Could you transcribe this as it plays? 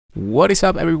What is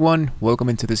up everyone, welcome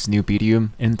into this new video.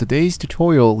 In today's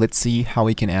tutorial, let's see how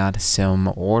we can add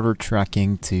some order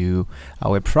tracking to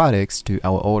our products, to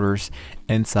our orders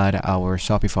inside our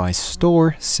Shopify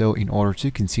store. So in order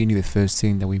to continue, the first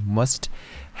thing that we must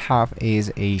have is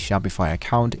a Shopify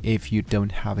account. If you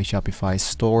don't have a Shopify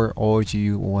store or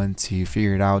you want to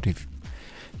figure it out if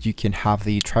you can have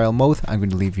the trial mode, I'm going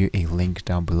to leave you a link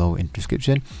down below in the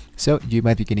description. So you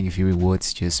might be getting a few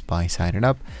rewards just by signing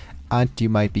up. And you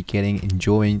might be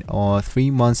enjoying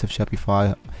 3 months of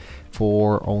Shopify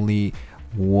for only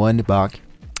 $1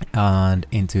 and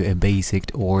into a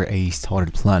basic or a starter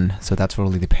plan. So that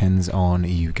really depends on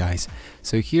you guys.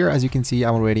 So here, as you can see,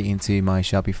 I'm already into my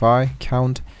Shopify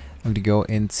account. I'm going to go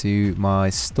into my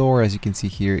store. As you can see,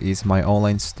 here is my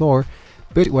online store.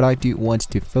 But what I do want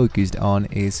to focus on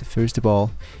is, first of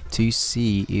all, to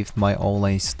see if my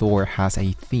online store has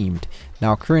a theme.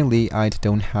 Now currently I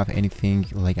don't have anything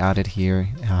like added here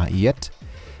yet,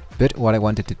 but what I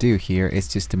wanted to do here is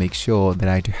just to make sure that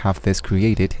I do have this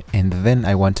created, and then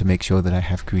I want to make sure that I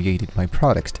have created my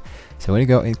product. So I'm going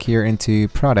to go in here into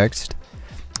products,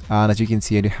 and as you can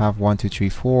see, I do have 1, 2, 3,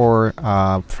 4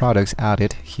 products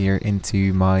added here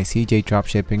into my CJ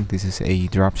dropshipping. This is a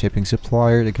dropshipping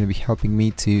supplier. They're going to be helping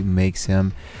me to make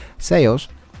some sales.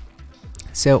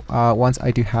 So once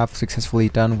I do have successfully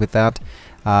done with that,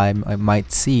 I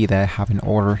might see that I have an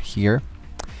order here,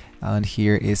 and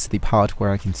here is the part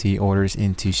where I can see orders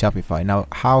into Shopify. Now,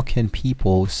 how can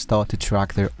people start to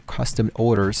track their custom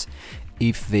orders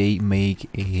if they make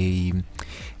a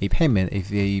payment, if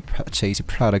they purchase a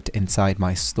product inside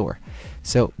my store?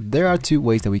 So there are 2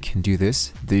 ways that we can do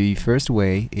this. The first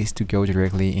way is to go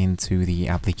directly into the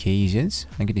applications.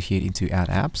 I'm going to hit into add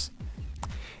apps,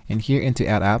 and here into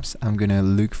add apps, I'm going to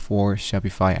look for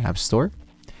Shopify App Store.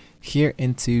 Here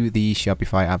into the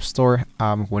Shopify App Store,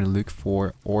 I'm going to look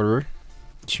for order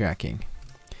tracking.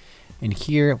 And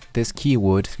here, this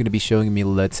keyword is going to be showing me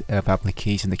lots of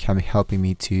applications that can be helping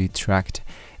me to track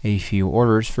a few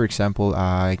orders. For example,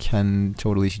 I can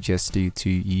totally suggest you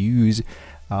to use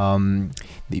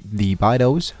the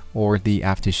Bidos or the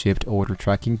after shipped order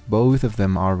tracking. Both of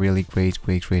them are really great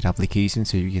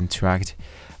applications, so you can track.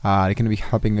 They're going to be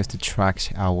helping us to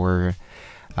track our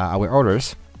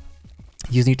orders.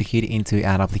 You just need to hit into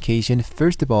add application.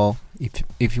 First of all,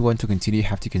 if you want to continue, you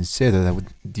have to consider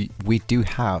that we do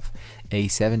have a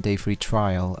 7-day free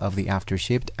trial of the after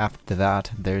shipped. After that,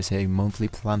 there's a monthly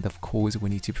plan, of course, we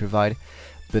need to provide.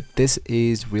 But this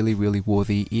is really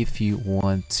worthy if you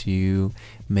want to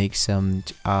make some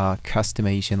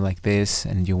customization like this,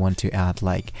 and you want to add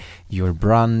like your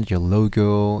brand, your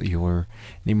logo, your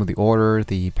name of the order,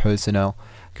 the personal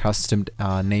custom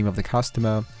name of the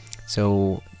customer.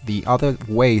 So the other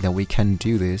way that we can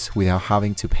do this without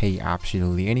having to pay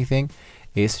absolutely anything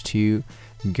is to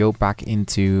go back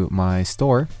into my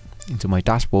store, into my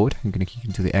dashboard. I'm going to click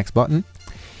into the X button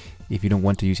if you don't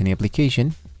want to use any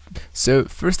application. So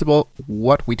first of all,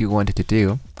 what we do want to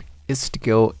do is to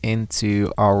go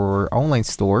into our online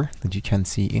store that you can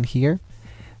see in here.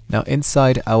 Now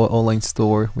inside our online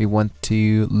store, we want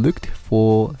to look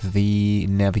for the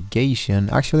navigation.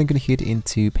 Actually, I'm going to hit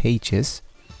into pages,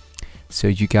 so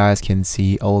you guys can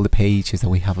see all the pages that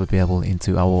we have available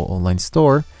into our online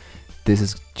store. This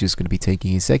is just going to be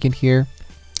taking a second here.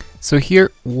 So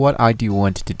here, what I do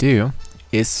want to do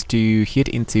is to hit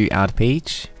into add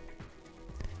page.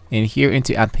 And here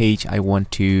into add page, I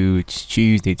want to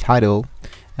choose the title.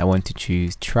 I want to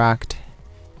choose tracked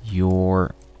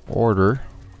your order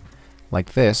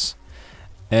like this.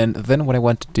 And then what I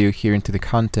want to do here into the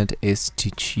content is to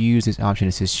choose this option.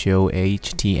 It says show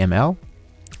HTML.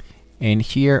 And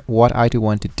here, what I do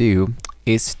want to do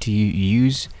is to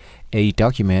use a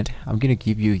document. I'm going to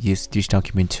give you this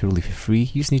document totally for free.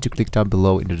 You just need to click down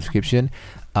below in the description.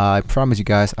 I promise you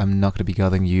guys, I'm not going to be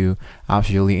gathering you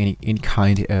absolutely any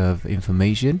kind of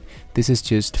information. This is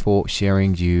just for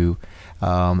sharing you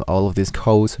all of this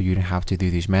code, so you don't have to do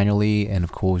this manually, and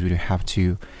of course you don't have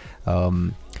to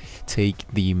take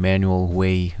the manual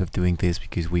way of doing this,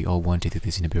 because we all want to do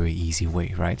this in a very easy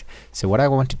way, right? So what I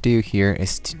want to do here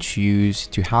is to choose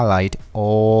to highlight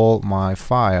all my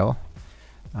file.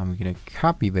 I'm gonna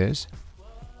copy this.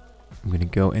 I'm gonna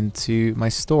go into my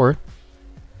store.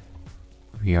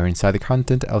 We are inside the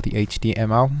content of the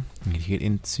HTML. I'm gonna hit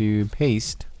into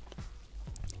paste,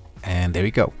 and there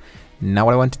we go. Now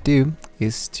what I want to do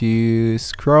is to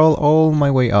scroll all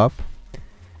my way up,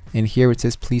 and here it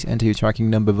says please enter your tracking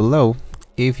number below.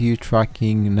 If your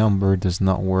tracking number does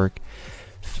not work,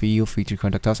 feel free to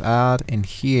contact us at. And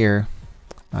here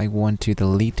I want to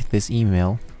delete this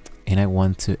email, and I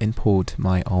want to import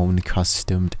my own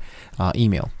custom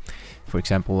email. For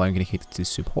example, I'm going to hit to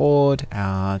support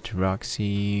at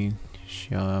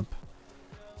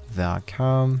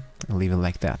roxyshop.com and leave it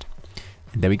like that.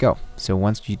 And there we go. So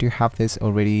once you do have this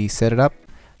already set it up,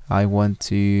 I want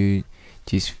to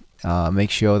just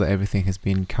make sure that everything has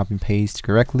been copy and pasted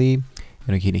correctly, and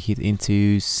I'm going to hit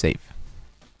into save.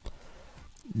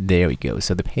 There we go.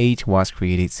 So the page was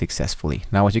created successfully.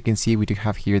 Now, as you can see, we do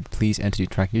have here, please enter the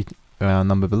tracking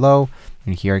number below,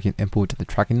 and here I can input the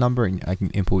tracking number and I can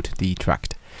input the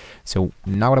tracked. So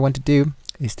now what I want to do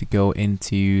is to go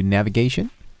into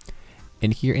navigation,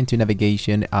 and here into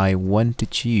navigation I want to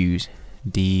choose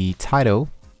the title.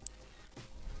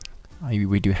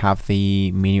 We do have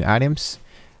the menu items.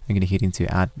 I'm going to hit into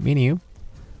add menu,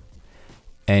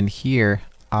 and here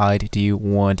I do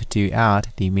want to add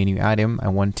the menu item. I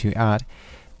want to add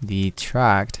the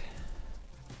tracked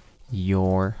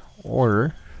your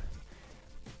order,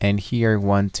 and here I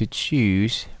want to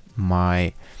choose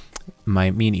my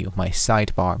menu, my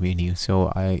sidebar menu.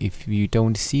 So if you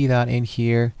don't see that in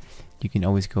here, you can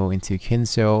always go into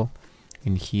cancel,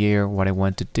 and here what I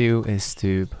want to do is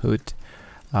to put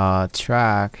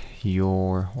track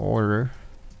your order.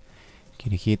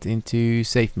 Can you hit into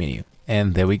save menu,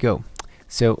 and there we go.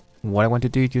 So what I want to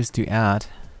do is just to add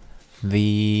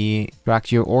the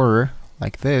track your order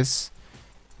like this.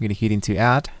 I'm going to hit into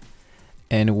add,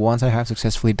 and once I have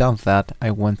successfully done that,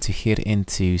 I want to hit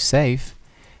into save,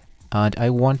 and I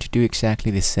want to do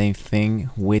exactly the same thing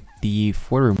with the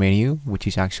footer menu, which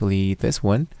is actually this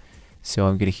one. So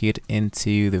I'm going to hit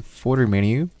into the footer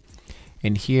menu,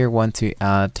 and here I want to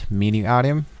add menu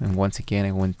item, and once again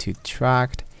I want to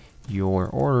track your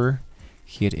order,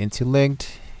 hit into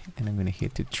linked, and I'm going to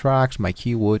hit to track my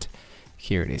keyword.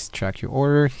 Here it is, track your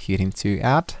order, hit into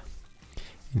add,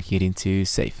 and hit into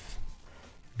save.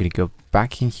 I'm going to go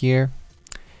back in here,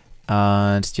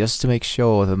 and just to make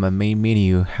sure that my main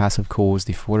menu has of course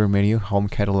the footer menu, home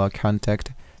catalog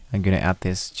contact, I'm going to add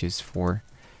this just for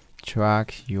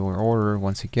track your order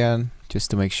once again, just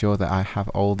to make sure that I have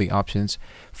all the options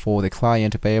for the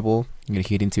client available. I'm going to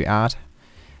hit into add,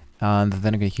 and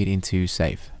then I'm going to hit into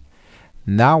save.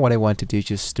 Now what I want to do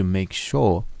just to make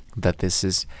sure that this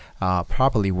is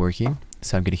properly working,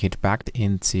 so I'm going to hit back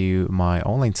into my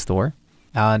online store,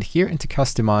 and here into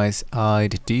customize I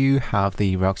do have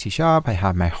the Roxy shop, I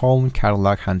have my home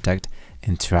catalog contact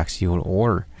and tracks your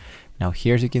order. Now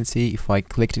here, as you can see, if I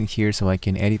clicked in here so I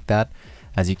can edit that,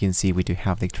 as you can see we do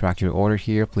have the track your order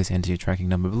here. Please enter your tracking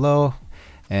number below,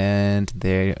 and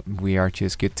there we are,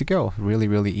 just good to go.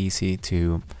 Really easy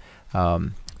to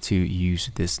use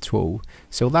this tool.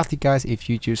 So lastly guys, if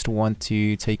you just want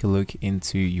to take a look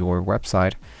into your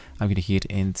website, I'm going to hit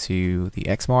into the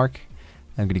X mark,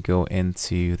 I'm going to go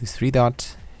into this 3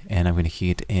 dot, and I'm going to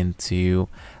hit into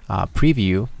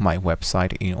preview my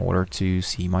website in order to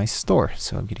see my store.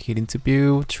 So I'm going to hit into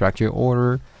view, track your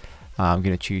order. I'm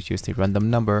going to choose just a random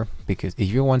number, because if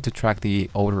you want to track the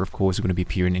order, of course, it's going to be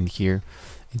appearing in here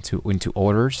into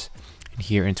orders. And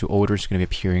here into orders is going to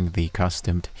be appearing the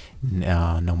custom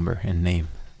number and name.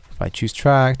 If I choose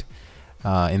tracked,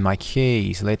 in my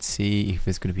case, let's see if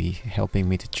it's going to be helping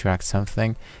me to track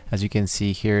something. As you can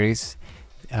see, here it is.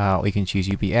 We can choose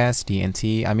UPS,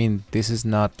 DNT. I mean, this is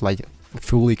not like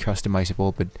fully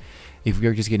customizable, but if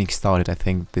we're just getting started, I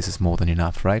think this is more than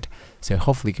enough, right? So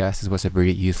hopefully guys, this was a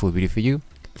very useful video for you.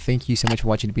 Thank you so much for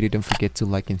watching the video. Don't forget to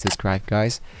like and subscribe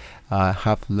guys.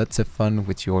 Have lots of fun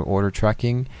with your order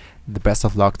tracking. The best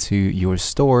of luck to your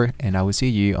store, and I will see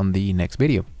you on the next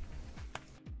video.